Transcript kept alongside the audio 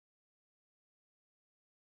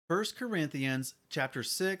First Corinthians chapter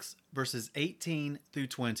 6 verses 18 through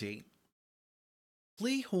 20.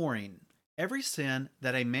 Flee whoring. Every sin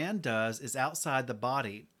that a man does is outside the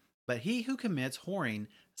body, but he who commits whoring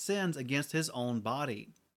sins against his own body.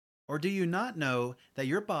 Or do you not know that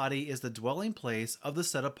your body is the dwelling place of the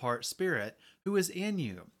set apart Spirit who is in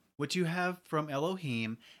you, which you have from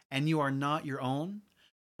Elohim, and you are not your own?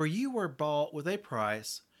 For you were bought with a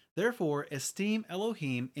price. Therefore esteem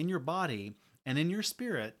Elohim in your body and in your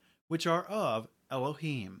spirit, which are of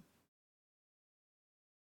Elohim.